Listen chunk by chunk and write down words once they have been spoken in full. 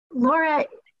Laura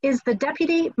is the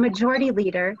Deputy Majority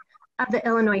Leader of the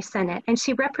Illinois Senate, and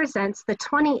she represents the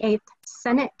 28th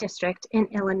Senate District in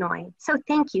Illinois. So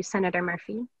thank you, Senator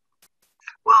Murphy.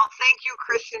 Well, thank you,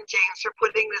 Chris and James, for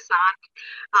putting this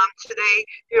on today.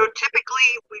 Typically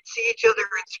we'd see each other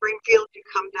in Springfield. You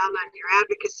come down on your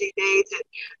advocacy days, and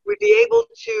we'd be able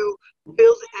to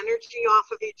build energy off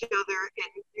of each other, and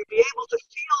you'd be able to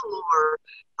feel more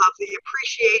of the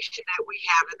appreciation that we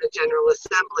have in the General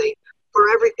Assembly for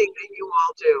everything that you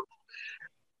all do.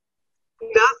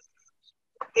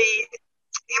 The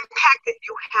impact that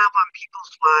you have on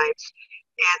people's lives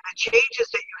and the changes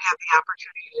that you have the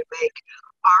opportunity to make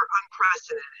are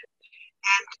unprecedented.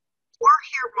 And we're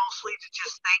here mostly to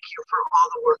just thank you for all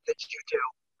the work that you do.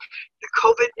 The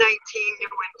COVID-19 new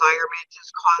environment has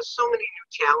caused so many new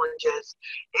challenges,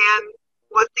 and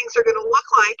what things are going to look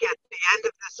like at the end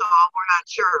of this all, we're not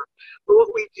sure. But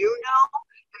what we do know,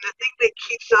 and the thing that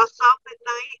keeps us up at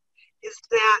night, is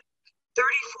that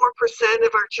 34%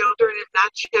 of our children have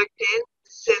not checked in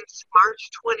since March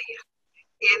 20th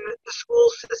in the school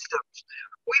systems.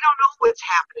 We don't know what's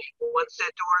happening once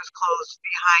that door is closed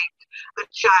behind a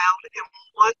child, and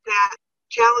what that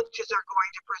challenges are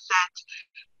going to present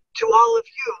to all of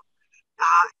you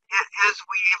as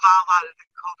we evolve out of the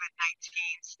COVID-19,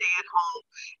 stay at home,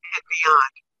 and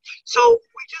beyond. So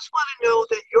we just want to know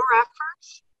that your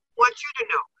efforts, want you to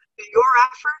know that your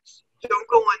efforts don't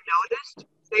go unnoticed.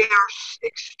 They are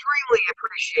extremely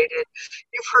appreciated.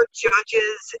 You've heard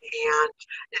judges and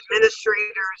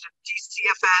administrators and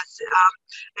DCFS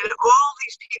and all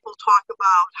these people talk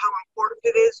about how important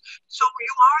it is. So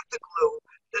you are the glue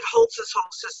that holds this whole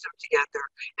system together.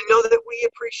 And know that we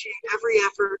appreciate every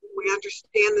effort. We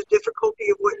understand the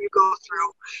difficulty of what you go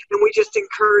through. And we just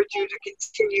encourage you to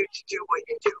continue to do what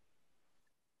you do.